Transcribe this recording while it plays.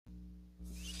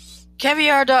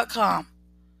Caviar.com.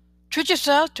 Treat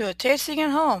yourself to a tasting at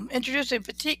home. Introducing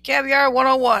Petite Caviar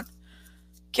 101.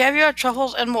 Caviar,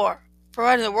 truffles, and more.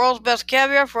 Providing the world's best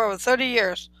caviar for over 30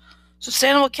 years.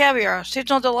 Sustainable caviar.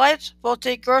 Seasonal delights.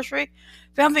 Boutique grocery.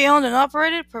 Family owned and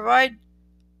operated.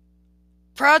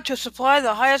 Proud to supply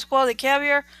the highest quality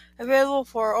caviar available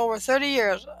for over 30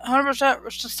 years.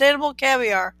 100% sustainable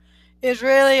caviar.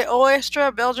 Israeli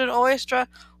oyster, Belgian oyster,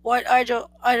 white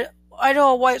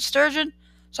Idaho white sturgeon,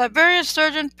 Siberian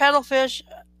sturgeon, paddlefish,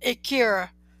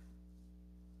 Akira.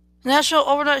 National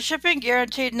overnight shipping,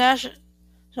 guaranteed national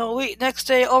week next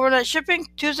day overnight shipping,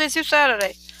 Tuesday through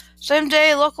Saturday. Same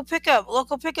day local pickup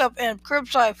and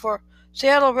curbside for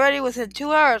Seattle ready within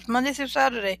 2 hours, Monday through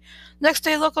Saturday. Next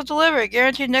day local delivery,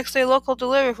 guaranteed next day local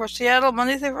delivery for Seattle,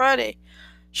 Monday through Friday.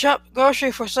 Shop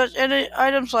grocery for such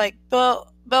items like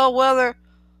Bellwether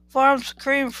Farms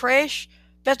cream fraiche,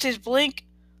 Betsy's Blink,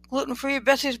 gluten-free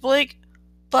Betsy's Blink,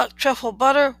 black truffle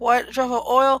butter, white truffle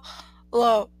oil,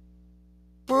 La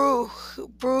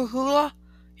Brujula,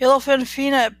 yellowfin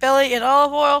peanut belly and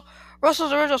olive oil,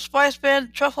 Russell's Original Spice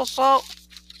Blend, truffle salt,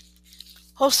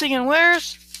 hosting and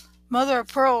wares, mother of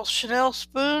pearl Chanel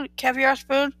spoon, caviar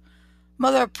spoon,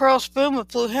 mother of pearl spoon with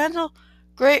blue handle,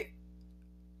 Great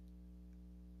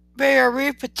Barrier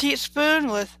Reef petite spoon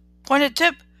with pointed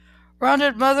tip,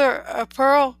 rounded mother of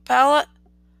pearl palette,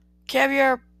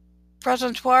 caviar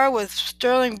presentoir with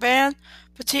sterling band,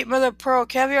 petite mother of pearl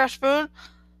caviar spoon,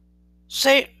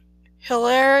 St.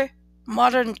 Hilaire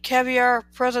modern caviar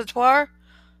presentoir,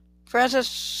 Francis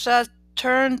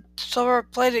Saturn silver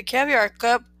plated caviar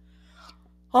cup,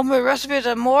 homemade recipes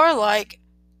and more like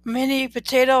mini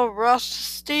potato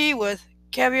rosti with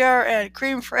caviar and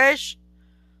creme fraiche,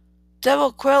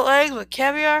 devil quail eggs with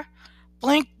caviar,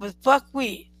 Blink with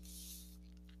buckwheat.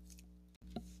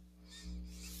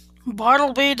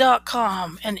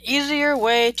 Bartleby.com, an easier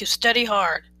way to study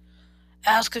hard.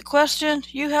 Ask a question.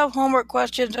 You have homework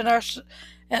questions,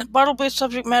 and Bartleby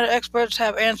subject matter experts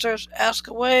have answers. Ask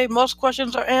away. Most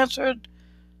questions are answered.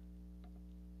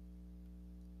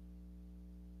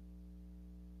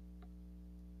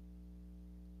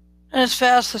 And it's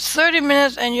fast. It's 30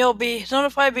 minutes, and you'll be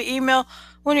notified by email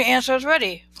when your answer is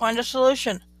ready. Find a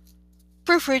solution.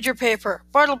 Proofread your paper.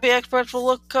 Bartleby experts will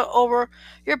look over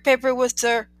your paper with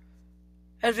their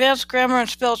advanced grammar and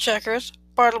spell checkers.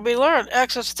 Bartleby Learn.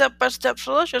 Access step-by-step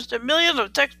solutions to millions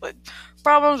of textbook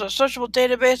problems, a searchable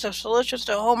database of solutions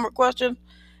to homework questions,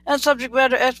 and subject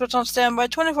matter experts on standby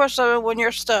 24/7 when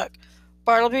you're stuck.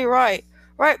 Bartleby Write.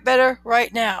 Write better,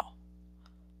 right now.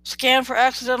 Scan for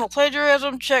accidental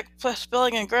plagiarism, check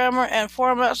spelling and grammar, and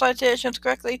format citations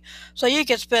correctly so you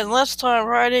can spend less time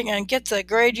writing and get the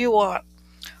grade you want.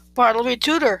 Bartleby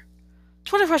Tutor.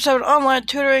 24/7 online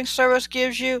tutoring service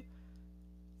gives you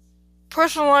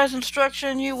personalized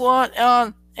instruction you want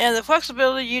and the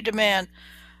flexibility you demand.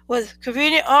 With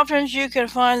convenient options, you can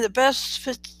find the best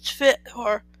fit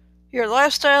for your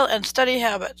lifestyle and study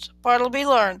habits. Bartleby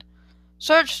Learn.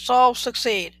 Search, solve,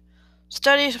 succeed.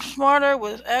 Study smarter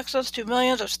with access to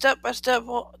millions of step-by-step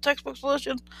textbook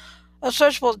solutions, a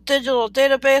searchable digital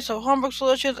database of homework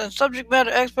solutions, and subject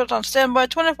matter experts on standby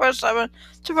 24/7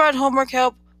 to provide homework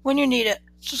help when you need it.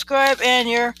 Subscribe, and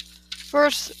your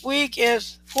first week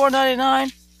is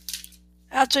 $4.99.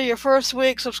 After your first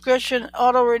week, subscription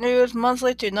auto-renews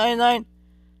monthly to $99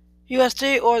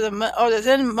 USD or the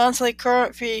then monthly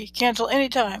current fee. Cancel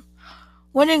anytime.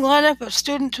 Winning lineup of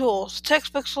student tools,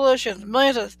 textbook solutions,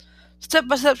 millions of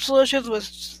step-by-step solutions with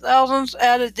thousands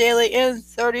added daily in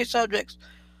 30 subjects.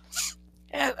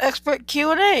 Expert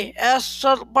Q&A. Ask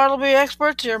Bartleby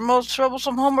experts your most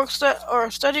troublesome homework or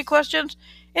study questions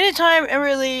anytime and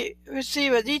really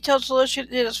receive a detailed solution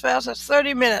in as fast as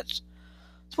 30 minutes.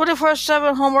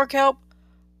 24/7 homework help.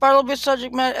 Bartleby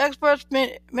subject matter experts,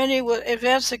 many with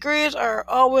advanced degrees, are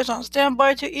always on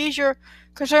standby to ease your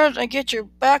concerns and get you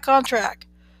back on track.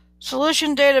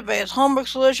 Solution database. Homework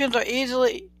solutions are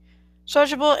easily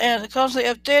searchable and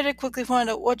constantly updated. Quickly find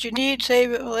out what you need,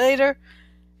 save it later,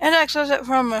 and access it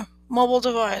from a mobile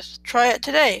device. Try it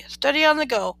today. Study on the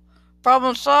go.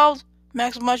 Problem solved.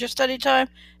 Maximize your study time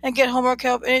and get homework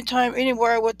help anytime,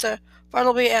 anywhere with the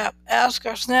Bartleby app. Ask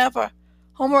or snap a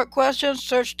homework questions,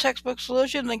 search textbook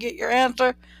solutions, and get your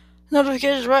answer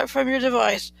notifications right from your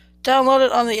device. Download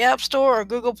it on the App Store or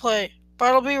Google Play.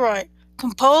 Bartleby Write.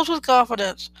 Compose with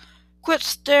confidence. Quit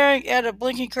staring at a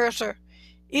blinking cursor.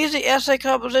 Easy essay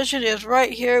composition is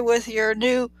right here with your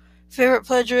new favorite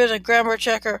plagiarism and grammar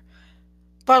checker.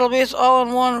 Bartleby's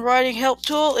all-in-one writing help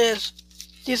tool is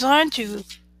designed to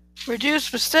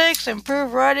reduce mistakes,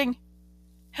 improve writing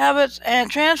habits, and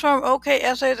transform okay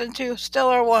essays into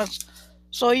stellar ones,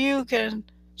 so you can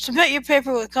Submit your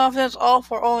paper with confidence, all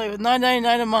for only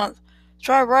 $9.99 a month.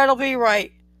 Try Writelby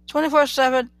Write,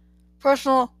 24/7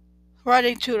 personal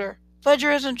writing tutor,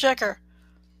 plagiarism checker.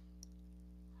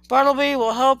 Bartleby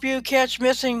will help you catch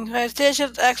missing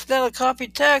citations, accidental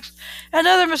copied text, and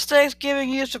other mistakes, giving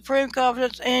you supreme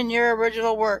confidence in your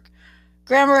original work.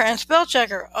 Grammar and spell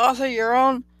checker. Author your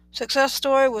own success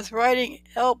story with writing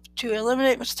help to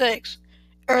eliminate mistakes.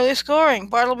 Early scoring.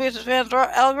 Bartleby's advanced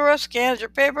algorithm scans your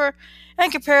paper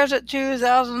and compares it to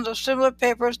thousands of similar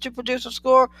papers to produce a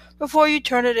score before you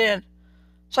turn it in.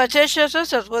 Citation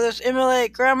assistance. Whether it's MLA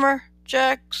grammar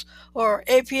checks or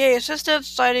APA assistance,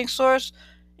 citing source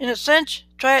in a cinch,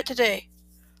 try it today.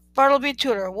 Bartleby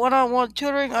Tutor. One-on-one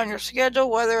tutoring on your schedule,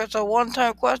 whether it's a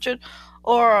one-time question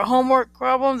or a homework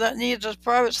problem that needs a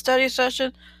private study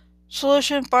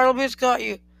solution, Bartleby's got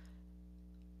you.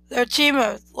 Their team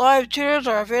of live tutors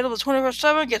are available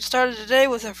 24/7. Get started today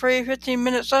with a free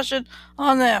 15-minute session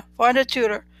on them. Find a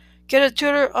tutor. Get a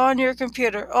tutor on your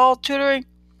computer. All tutoring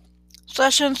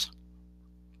sessions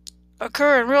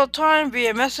occur in real time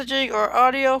via messaging or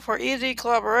audio for easy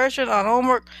collaboration on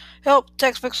homework, help,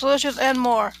 textbook solutions, and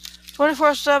more.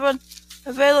 24/7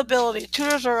 availability.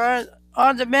 Tutors are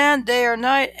on demand day or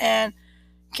night and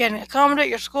can accommodate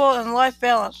your school and life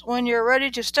balance. When you're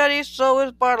ready to study, so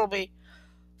is Bartleby.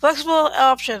 Flexible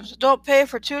options. Don't pay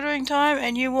for tutoring time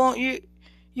and you won't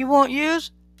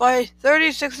use by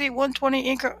 30, 60,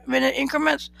 120 minute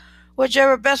increments,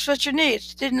 whichever best fits your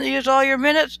needs. Didn't use all your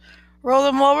minutes? Roll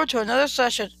them over to another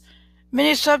session.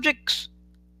 Many subjects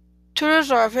tutors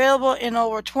are available in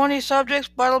over 20 subjects.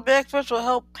 Bartleby experts will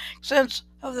help make sense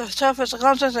of the toughest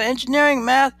concepts in engineering,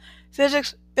 math,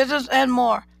 physics, business, and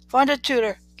more. Find a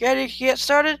tutor. Ready to get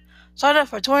started? Sign up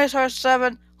for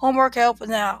 24/7 homework help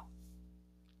now.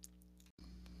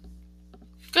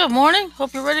 Good morning.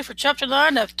 Hope you're ready for Chapter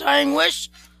 9 of Dying Wish,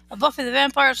 a Buffy the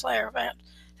Vampire Slayer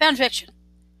fanfiction.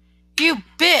 You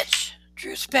bitch!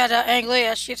 Drew spat out angrily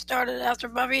as she started after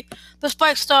Buffy, but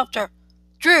Spike stopped her.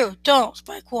 Drew, don't,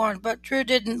 Spike warned, but Drew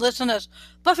didn't listen as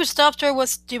Buffy stopped her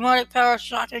with demonic power,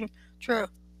 shocking Drew.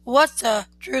 What the?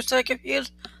 Drew said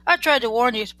confused. I tried to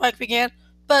warn you, Spike began,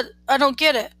 but I don't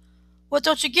get it. What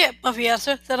don't you get? Buffy asked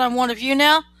her. That I'm one of you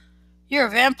now? You're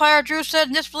a vampire, Drew said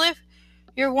in disbelief.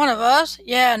 You're one of us?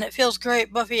 Yeah, and it feels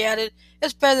great, Buffy added.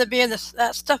 It's better than being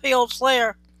that stuffy old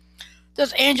Slayer.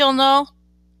 Does Angel know?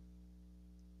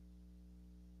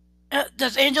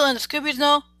 Does Angel and the Scoobies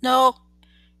know? No.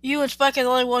 You and Spike are the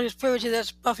only one who's privy to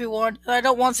this, Buffy warned, and I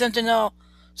don't want them to know.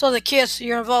 So the kiss,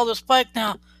 you're involved with Spike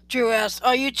now, Drew asked.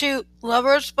 Are you two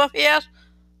lovers? Buffy asked.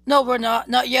 No, we're not.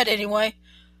 Not yet, anyway.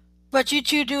 But you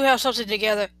two do have something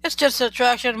together. It's just an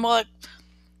attraction, more like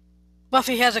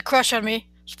Buffy has a crush on me,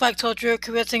 Spike told Drew,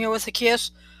 convincing her with a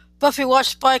kiss. Buffy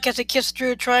watched Spike as he kissed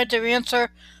Drew, trying to convince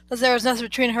her that there was nothing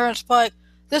between her and Spike.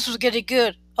 This was getting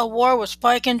good. A war with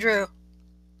Spike and Drew.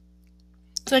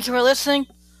 Thank you for listening.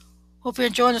 Hope you're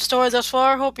enjoying the story thus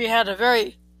far. Hope you had a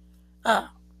very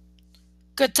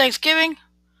good Thanksgiving.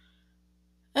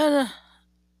 And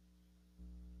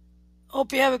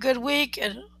hope you have a good week.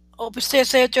 And hope you stay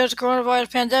safe during the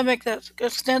coronavirus pandemic that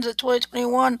extends to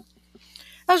 2021.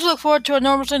 I just look forward to it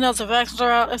normalcy now that the vaccines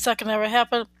are out, if that can ever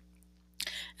happen.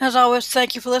 As always,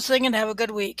 thank you for listening and have a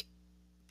good week.